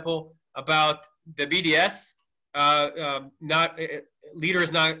 for example, about the BDS,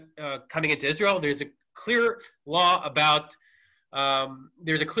 leaders not coming into Israel. There's a clear law about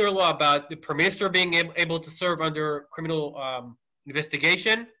the Premier being able to serve under criminal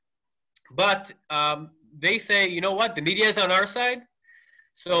investigation. But they say, you know what, the media is on our side.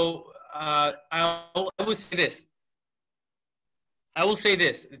 So I will say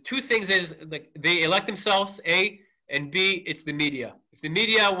this. The two things is, like, they elect themselves, A, and B, it's the media. If the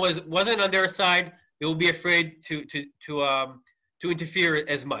media wasn't on their side, they will be afraid to interfere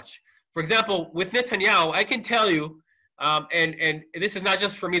as much. For example, with Netanyahu, I can tell you, and this is not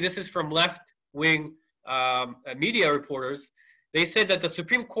just for me, this is from left-wing media reporters. They said that the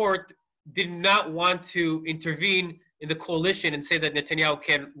Supreme Court did not want to intervene in the coalition and say that Netanyahu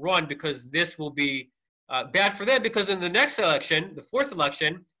can run, because this will be bad for them, because in the next election, the fourth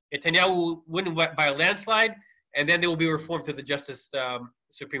election, Netanyahu will win by a landslide, and then they will be reformed to the Justice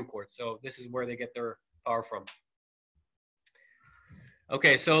Supreme Court. So this is where they get their power from.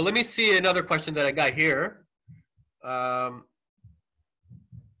 Okay, so let me see another question that I got here.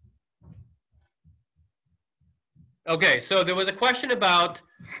 Okay, so there was a question about,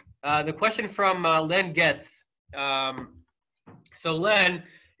 the question from Len Getz. So Len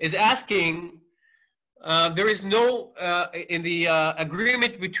is asking, there is no, in the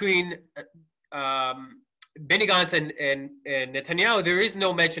agreement between Benny Gantz and Netanyahu, there is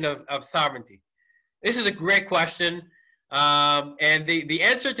no mention of sovereignty. This is a great question. And the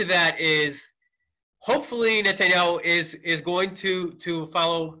answer to that is, hopefully Netanyahu is going to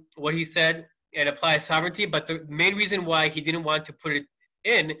follow what he said and apply sovereignty. But the main reason why he didn't want to put it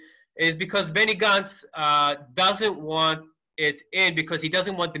in is because Benny Gantz doesn't want it in, because he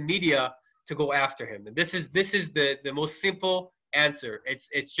doesn't want the media to go after him. And this is the most simple answer.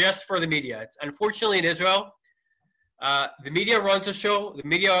 It's just for the media. It's unfortunately in Israel, the media runs the show. The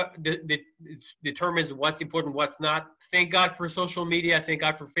media determines what's important, what's not. Thank God for social media. Thank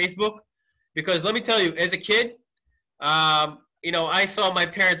God for Facebook, because let me tell you, as a kid, I saw my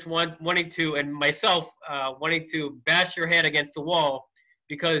parents wanting to, and myself wanting to bash your head against the wall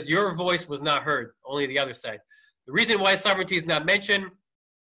because your voice was not heard, only the other side. The reason why sovereignty is not mentioned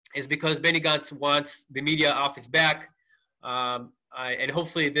is because Benny Gantz wants the media off his back, and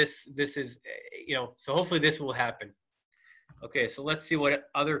hopefully this is, so hopefully this will happen. Okay, so let's see what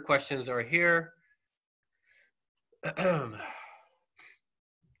other questions are here.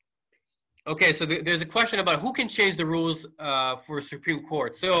 Okay, so there's a question about who can change the rules for Supreme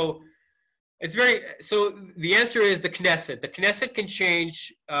Court. So it's so the answer is the Knesset. The Knesset can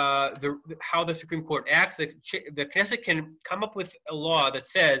change how the Supreme Court acts. The Knesset can come up with a law that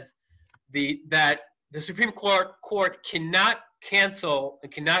says that the Supreme Court cannot cancel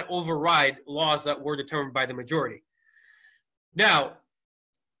and cannot override laws that were determined by the majority. Now,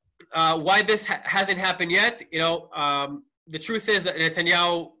 why this hasn't happened yet? You know, the truth is that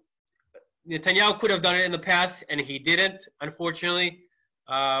Netanyahu could have done it in the past, and he didn't, unfortunately.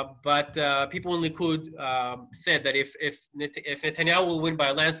 But people in Likud said that if Netanyahu will win by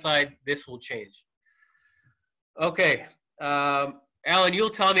a landslide, this will change. Okay, Alan, you'll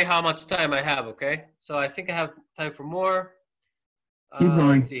tell me how much time I have. Okay, so I think I have time for more. Keep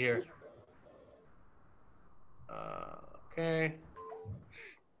going. Let's see here. Okay.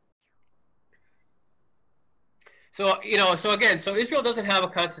 So so Israel doesn't have a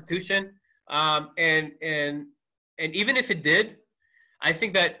constitution, and even if it did, I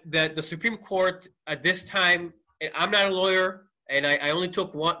think that the Supreme Court at this time, I'm not a lawyer, and I only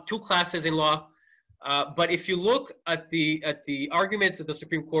took 2 classes in law, but if you look at the arguments that the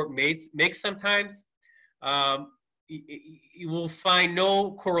Supreme Court makes sometimes, you will find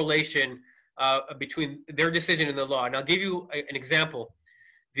no correlation between their decision and the law. And I'll give you an example.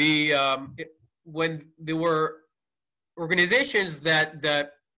 When there were organizations that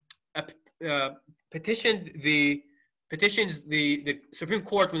petitioned the Supreme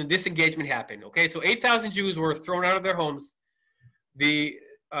Court when the disengagement happened. Okay, so 8,000 Jews were thrown out of their homes. The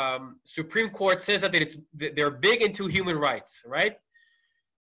Supreme Court says that they're big into human rights, right?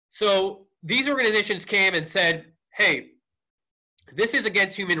 So these organizations came and said, hey, this is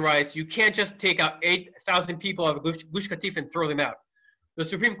against human rights. You can't just take out 8,000 people out of Gush Katif and throw them out. The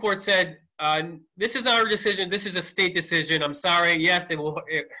Supreme Court said, this is not our decision. This is a state decision. I'm sorry. Yes,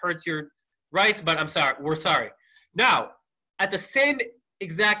 it hurts your rights, but I'm sorry. We're sorry. Now, at the same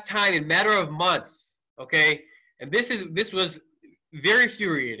exact time, in a matter of months, okay, and this was very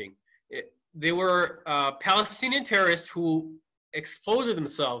infuriating. There were Palestinian terrorists who exploded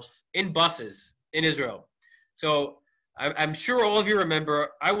themselves in buses in Israel. So I'm sure all of you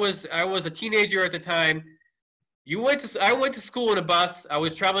remember. I was a teenager at the time. I went to school in a bus. I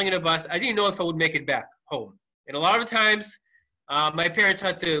was traveling in a bus. I didn't know if I would make it back home. And a lot of times, my parents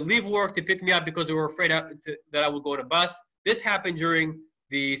had to leave work to pick me up because they were afraid that I would go on a bus. This happened during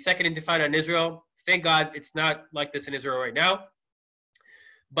the Second Intifada in Israel. Thank God it's not like this in Israel right now.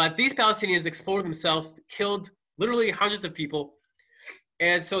 But these Palestinians exploded themselves, killed literally hundreds of people.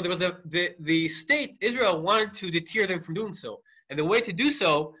 And so there was the state, Israel, wanted to deter them from doing so. And the way to do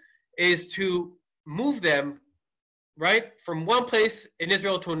so is to move them, right, from one place in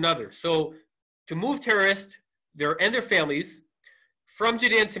Israel to another. So to move terrorists and their families from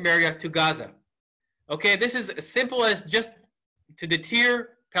Judea and Samaria to Gaza. Okay, this is as simple as just to deter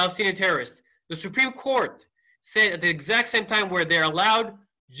Palestinian terrorists. The Supreme Court said at the exact same time where they're allowed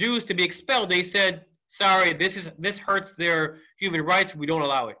Jews to be expelled, they said, sorry, this hurts their human rights, we don't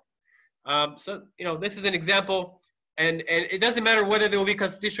allow it. So, this is an example, and it doesn't matter whether there will be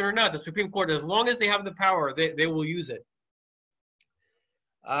constitution or not. The Supreme Court, as long as they have the power, they will use it.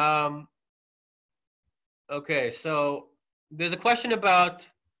 Okay, so there's a question about,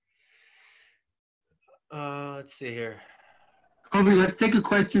 let's see here. Kobi, let's take a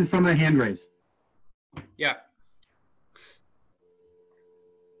question from a hand raise. Yeah.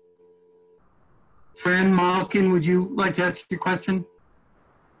 Fran Malkin, would you like to ask your question?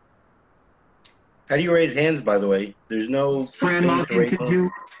 How do you raise hands, by the way? There's no... Fran Malkin, could you?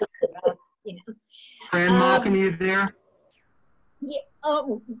 Fran Malkin, are you there? Yeah.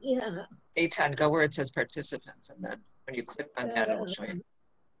 Oh, yeah. Eitan, go where it says participants, and then when you click on that, it will show you.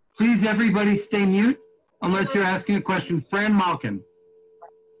 Please, everybody stay mute unless you're asking a question. Fran Malkin.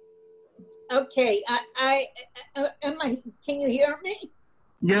 Okay, can you hear me?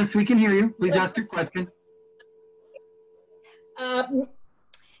 Yes, we can hear you. Please ask your question.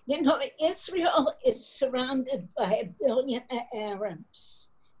 Israel is surrounded by 1 billion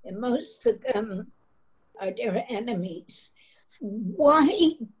Arabs, and most of them are their enemies.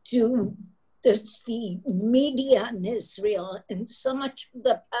 Why does the media in Israel and so much of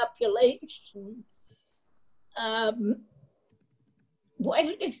the population, why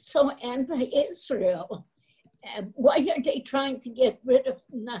are they so anti-Israel? Why are they trying to get rid of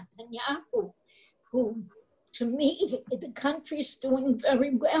Netanyahu, who, to me, the country's doing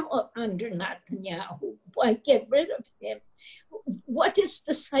very well under Netanyahu? Why get rid of him? What is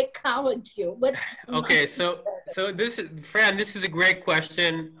the psychology? Okay, so this is, Fran, this is a great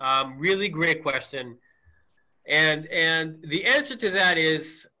question, really great question. And the answer to that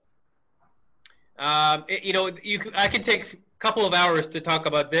is, I can take a couple of hours to talk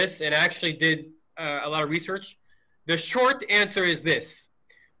about this, and I actually did a lot of research. The short answer is this.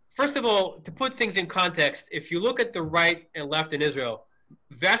 First of all, to put things in context, if you look at the right and left in Israel,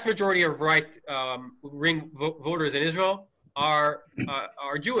 vast majority of right-wing voters in Israel are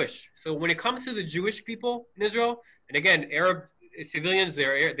Jewish. So when it comes to the Jewish people in Israel, and again, Arab civilians,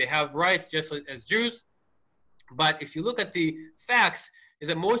 they have rights just as Jews. But if you look at the facts, is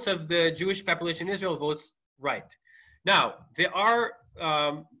that most of the Jewish population in Israel votes right. Now, there are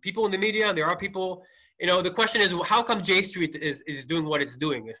people in the media, and there are people, the question is, how come J Street is doing what it's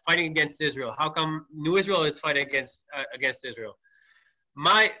doing, is fighting against Israel? How come New Israel is fighting against Israel?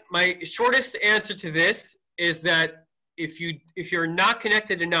 My shortest answer to this is that if you're not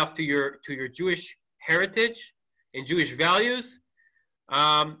connected enough to your Jewish heritage and Jewish values,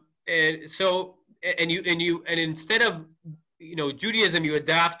 and instead of Judaism, you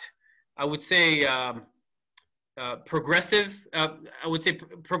adopt, I would say, progressive. I would say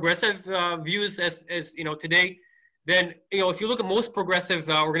progressive views as today. Then if you look at most progressive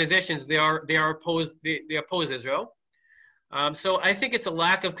organizations, they oppose Israel. So I think it's a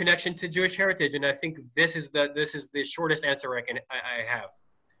lack of connection to Jewish heritage, and I think this is the shortest answer I have.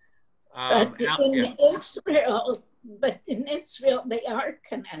 But in Israel, they are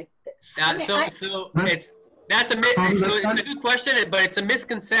connected. It's a good question, but it's a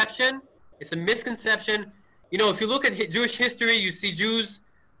misconception. It's a misconception. If you look at Jewish history, you see Jews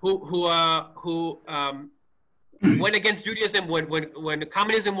who went against Judaism when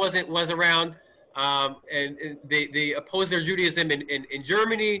communism was around, and they opposed their Judaism in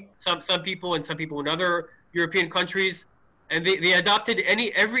Germany. Some people in other European countries, and they adopted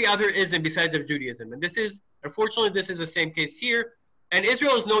every other ism besides of Judaism. And unfortunately, this is the same case here. And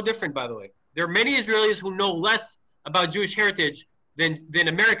Israel is no different, by the way. There are many Israelis who know less about Jewish heritage than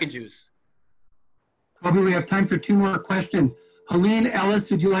American Jews. Kobi, we have time for 2 more questions. Helene Ellis,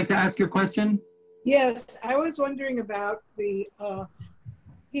 would you like to ask your question? Yes, I was wondering about the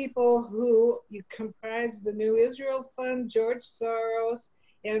people who comprise the New Israel Fund, George Soros,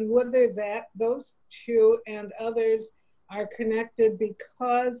 and whether those two and others are connected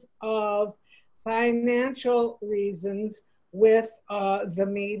because of financial reasons with the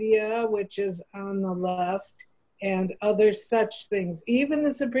media, which is on the left, and other such things. Even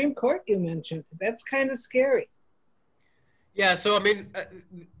the Supreme Court you mentioned, that's kind of scary. Yeah, so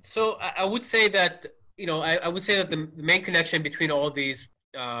I would say that I would say that the main connection between all of these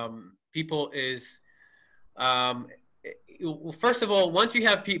people is, first of all, once you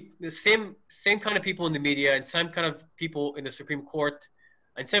have the same kind of people in the media and same kind of people in the Supreme Court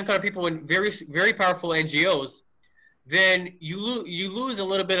and same kind of people in very powerful NGOs, then you lose a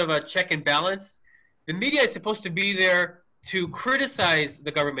little bit of a check and balance. The media is supposed to be there to criticize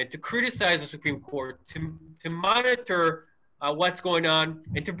the government, to criticize the Supreme Court, to monitor what's going on,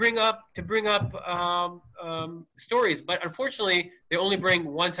 and to bring up stories. But unfortunately, they only bring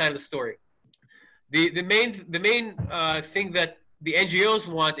one side of the story. The main thing that the NGOs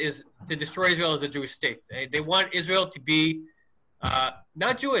want is to destroy Israel as a Jewish state. They want Israel to be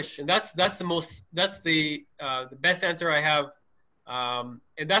not Jewish, and that's the best answer I have.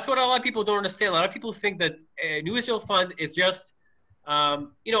 And that's what a lot of people don't understand. A lot of people think that New Israel Fund is just, I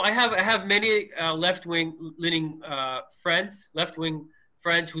have many left-wing friends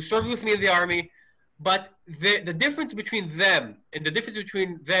who served with me in the army, but the difference between them and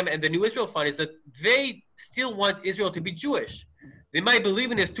the New Israel Fund is that they still want Israel to be Jewish. They might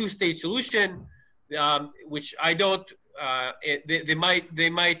believe in this 2-state solution, which I don't. They might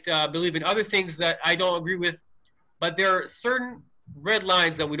believe in other things that I don't agree with, but there are certain red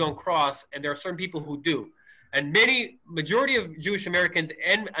lines that we don't cross, and there are certain people who do. And majority of Jewish Americans,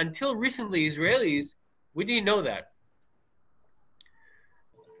 and until recently Israelis, we didn't know that.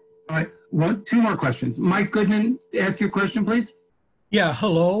 All right, 2 more questions. Mike Goodman, ask your question, please. Yeah,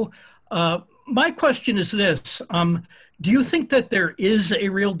 hello. My question is this. Do you think that there is a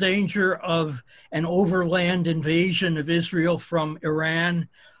real danger of an overland invasion of Israel from Iran?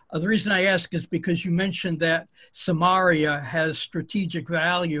 The reason I ask is because you mentioned that Samaria has strategic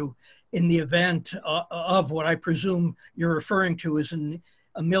value in the event of what I presume you're referring to as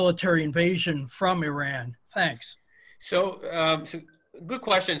a military invasion from Iran. Thanks. So good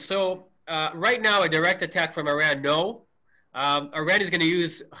question. So right now, a direct attack from Iran, no. Iran is going to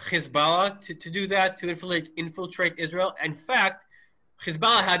use Hezbollah to do that, to infiltrate Israel. In fact,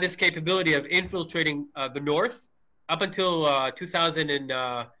 Hezbollah had this capability of infiltrating the north up until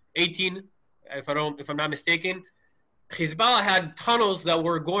 2018, if I'm not mistaken. Hezbollah had tunnels that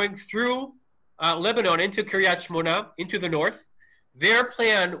were going through Lebanon into Kiryat Shmona, into the north. their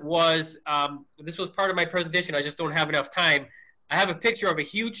plan was, this was part of my presentation, I just don't have enough time. I have a picture of a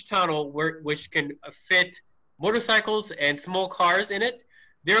huge tunnel which can fit motorcycles and small cars in it.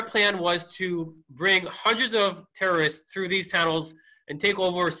 Their plan was to bring hundreds of terrorists through these tunnels and take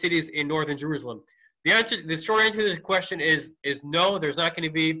over cities in northern Jerusalem. The short answer to this question is no, there's not going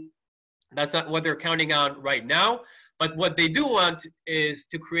to be. That's not what they're counting on right now. But what they do want is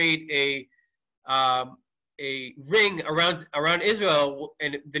to create a ring around Israel,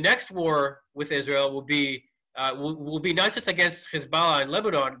 and the next war with Israel will be not just against Hezbollah in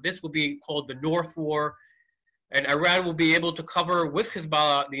Lebanon. This will be called the North War, and Iran will be able to cover with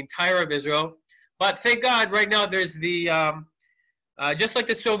Hezbollah the entire of Israel. But thank God, right now there's the just like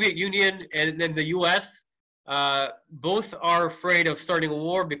the Soviet Union and then the U.S. Both are afraid of starting a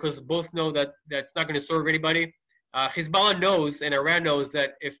war because both know that that's not going to serve anybody. Hezbollah knows and Iran knows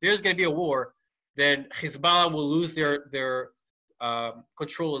that if there's going to be a war, then Hezbollah will lose their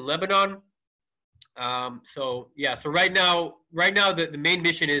control in Lebanon. So right now the main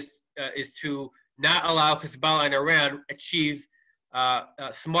mission is to not allow Hezbollah and Iran achieve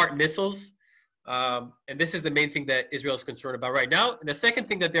smart missiles. And this is the main thing that Israel is concerned about right now. And the second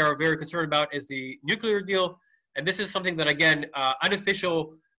thing that they are very concerned about is the nuclear deal. And this is something that, again,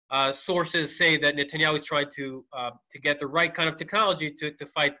 unofficial sources say that Netanyahu is trying to get the right kind of technology to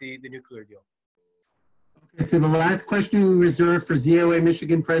fight the nuclear deal. Okay, so the last question we reserve for ZOA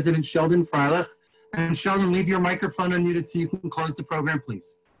Michigan President Sheldon Freilich. And Sheldon, leave your microphone unmuted so you can close the program,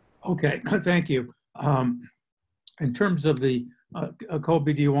 please. Okay, thank you. In terms of the,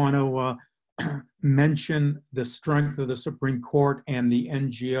 Kobi, do you want to mention the strength of the Supreme Court and the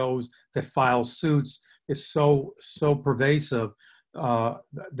NGOs that file suits is so pervasive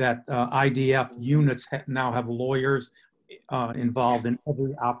that IDF units now have lawyers involved in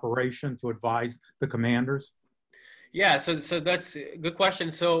every operation to advise the commanders? Yeah, so that's a good question.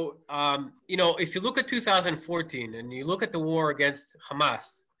 So, if you look at 2014 and you look at the war against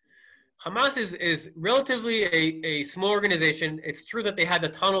Hamas, Hamas is relatively a small organization. It's true that they had the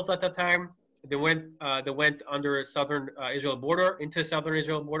tunnels at the time. They went under southern Israel border, into southern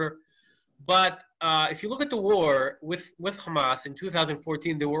Israel border. But if you look at the war with Hamas in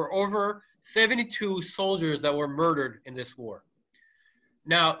 2014, there were over 72 soldiers that were murdered in this war.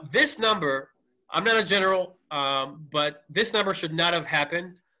 Now, this number, I'm not a general, but this number should not have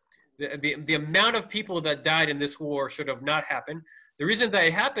happened. The amount of people that died in this war should have not happened. The reason that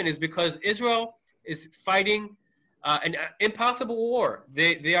it happened is because Israel is fighting an impossible war.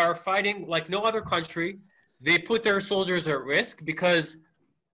 They are fighting like no other country. They put their soldiers at risk because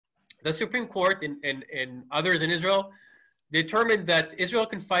the Supreme Court and others in Israel determined that Israel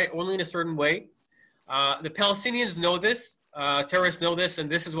can fight only in a certain way. The Palestinians know this, terrorists know this, and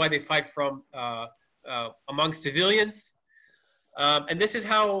this is why they fight from among civilians. And this is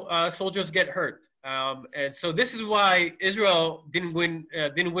how soldiers get hurt. And so this is why Israel didn't win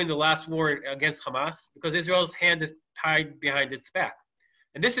the last war against Hamas, because Israel's hands is tied behind its back.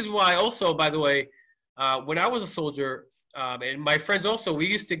 And this is why also, by the way, when I was a soldier, and my friends also, we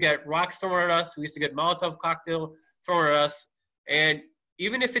used to get rocks thrown at us, we used to get Molotov cocktail thrown at us, and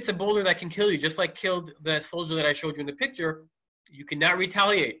even if it's a boulder that can kill you, just like killed the soldier that I showed you in the picture, you cannot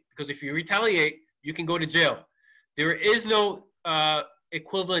retaliate, because if you retaliate, you can go to jail. There is no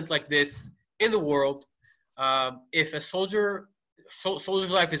equivalent like this in the world. If a soldier's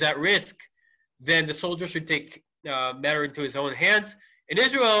life is at risk, then the soldier should take matter into his own hands. In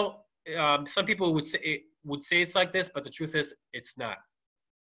Israel, some people would say it's like this, but the truth is it's not.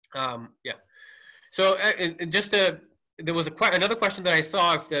 Yeah. So and just there was another question that I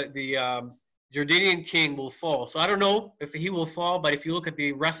saw if the Jordanian king will fall. So I don't know if he will fall, but if you look at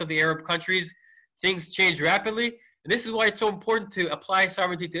the rest of the Arab countries, things change rapidly. And this is why it's so important to apply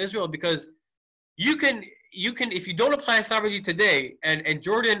sovereignty to Israel, because you can if you don't apply sovereignty today and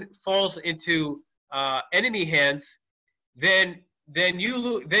Jordan falls into enemy hands, then you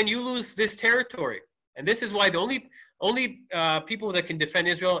lose this territory. And this is why the only people that can defend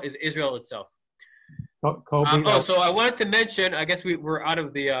Israel is Israel itself. Kobi, so I wanted to mention, I guess we're out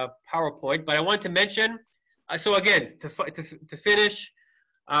of the PowerPoint, but I wanted to mention, so again, to finish,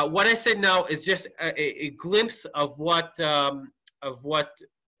 what I said now is just a glimpse of what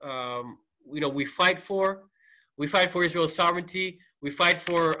we fight for. We fight for Israel's sovereignty. We fight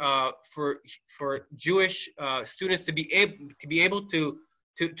for Jewish students to be able to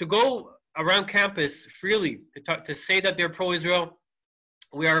go around campus freely, to say that they're pro-Israel.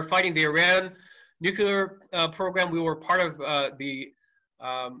 We are fighting the Iran nuclear program. We were part of the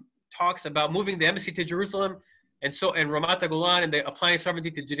talks about moving the embassy to Jerusalem and Ramat HaGolan and applying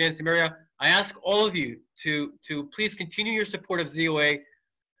sovereignty to Judea and Samaria. I ask all of you to please continue your support of ZOA.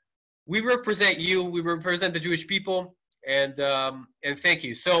 We represent you. We represent the Jewish people, and thank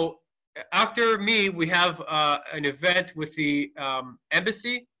you. So after me, we have an event with the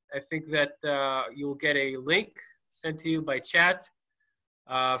embassy. I think that you'll get a link sent to you by chat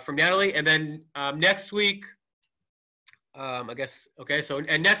from Natalie, and then next week, I guess. Okay, so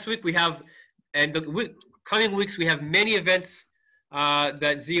and next week we have, and the coming weeks we have many events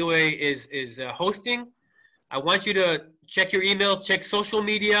that ZOA is hosting. I want you to check your emails, check social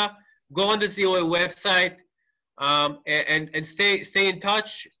media, go on the ZOA website, and stay in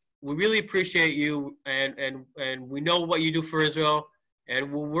touch. We really appreciate you, and we know what you do for Israel,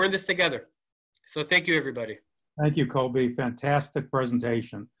 and we're in this together. So thank you, everybody. Thank you, Kobi. Fantastic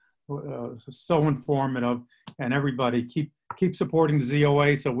presentation. So informative, and everybody keep supporting the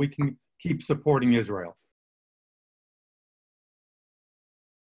ZOA so we can keep supporting Israel.